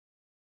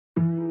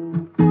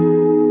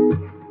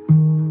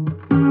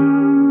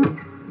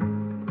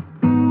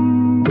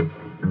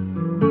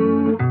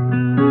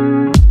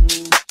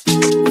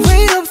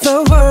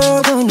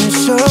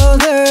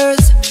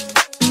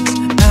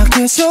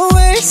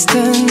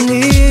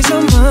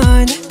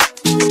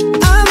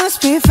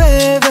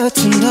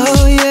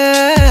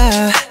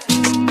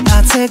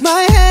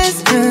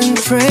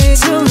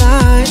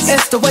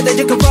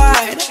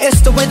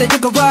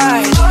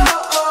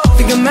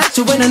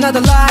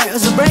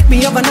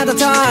up another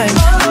time.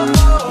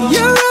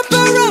 You're up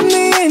around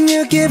me and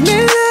you give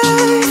me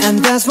life, and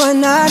that's why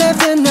night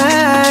after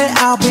night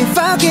I'll be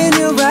fucking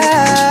you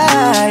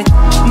right.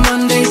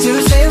 Monday,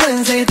 Tuesday,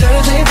 Wednesday,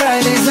 Thursday,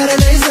 Friday,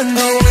 Saturday,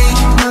 Sunday.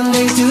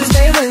 Monday,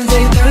 Tuesday,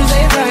 Wednesday,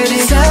 Thursday,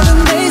 Friday,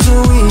 7 days a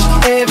week.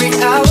 Every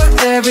hour,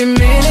 every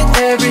minute,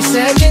 every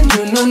second.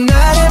 You know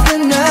night after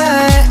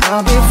night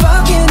I'll be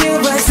fucking you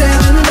right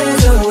 7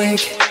 days a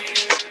week.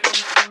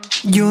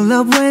 You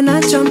love when I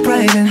jump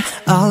right in.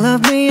 All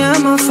of me,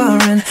 I'm a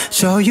foreign.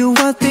 Show you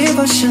what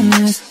devotion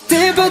is.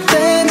 Deeper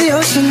than the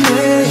ocean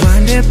is.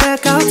 Wind it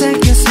back, I'll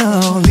take it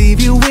slow.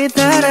 Leave you with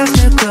that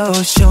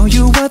afterglow. Show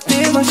you what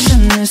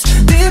devotion is.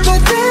 Deeper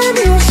than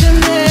the ocean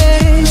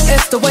is.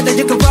 It's the way that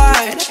you can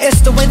ride.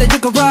 It's the way that you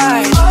can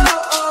ride.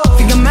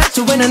 Think I'm meant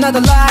to win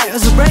another life,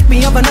 so break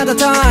me up another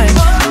time.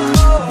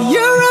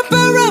 You're up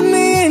around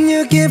me and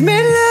you give me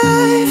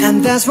life,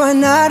 and that's why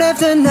night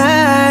after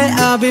night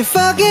I'll be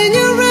fucking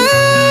you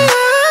right.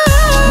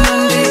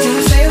 Monday,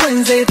 Tuesday,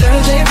 Wednesday,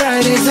 Thursday,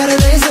 Friday,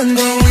 Saturday,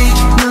 Sunday.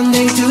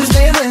 Monday,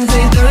 Tuesday,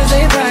 Wednesday,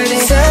 Thursday, Friday,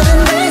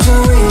 7 days a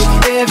week.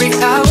 Every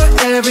hour,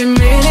 every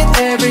minute,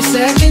 every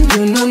second.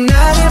 You know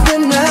night after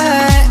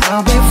night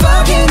I'll be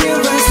fucking you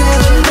right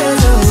 7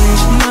 days a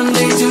week.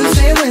 Monday,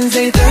 Tuesday,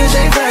 Wednesday,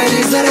 Thursday,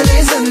 Friday,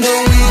 Saturday,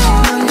 Sunday.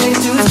 Monday,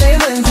 Tuesday,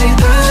 Wednesday,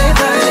 Thursday,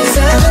 Friday,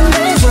 7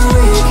 days a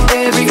week.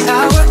 Every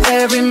hour,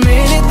 every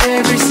minute,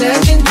 every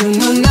second. You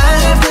know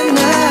night after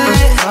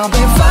night I'll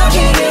be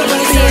fucking you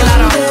right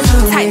 7 days a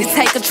week. Tight to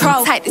take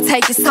control, tight to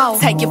take your soul.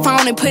 Take your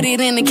phone and put it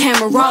in the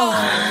camera roll.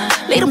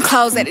 Leave them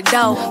clothes at the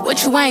door.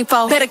 What you ain't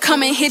for? Better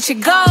come and hit your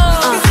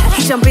goal.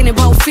 He jumping in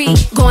both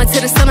feet. Going to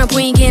the sun up,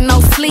 we ain't getting no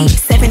sleep.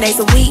 7 days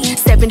a week,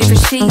 7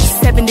 different sheets,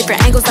 7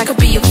 different angles, that could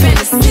be your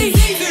fantasy.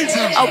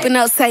 Open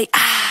up, say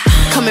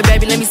ah. Come here,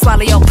 baby, let me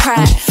swallow your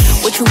pride.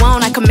 What you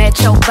want, I can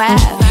match your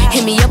vibe.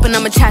 Hit me up and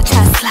I'ma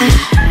cha-cha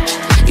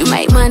slide. You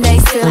make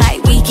Mondays feel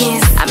like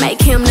weekends. I make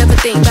him never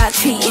think about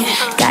cheating.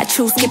 Got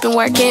you skipping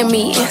work and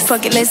meetings.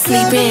 Fuck it, let's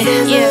sleep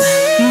in, yeah.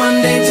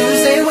 Monday,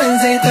 Tuesday,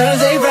 Wednesday,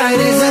 Thursday,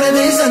 Friday,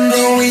 Saturday,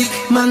 Sunday.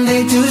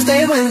 Monday,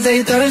 Tuesday,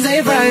 Wednesday,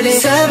 Thursday, Friday,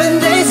 7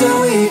 days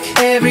a week.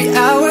 Every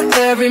hour,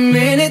 every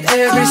minute,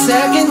 every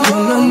second. You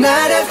know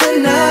night after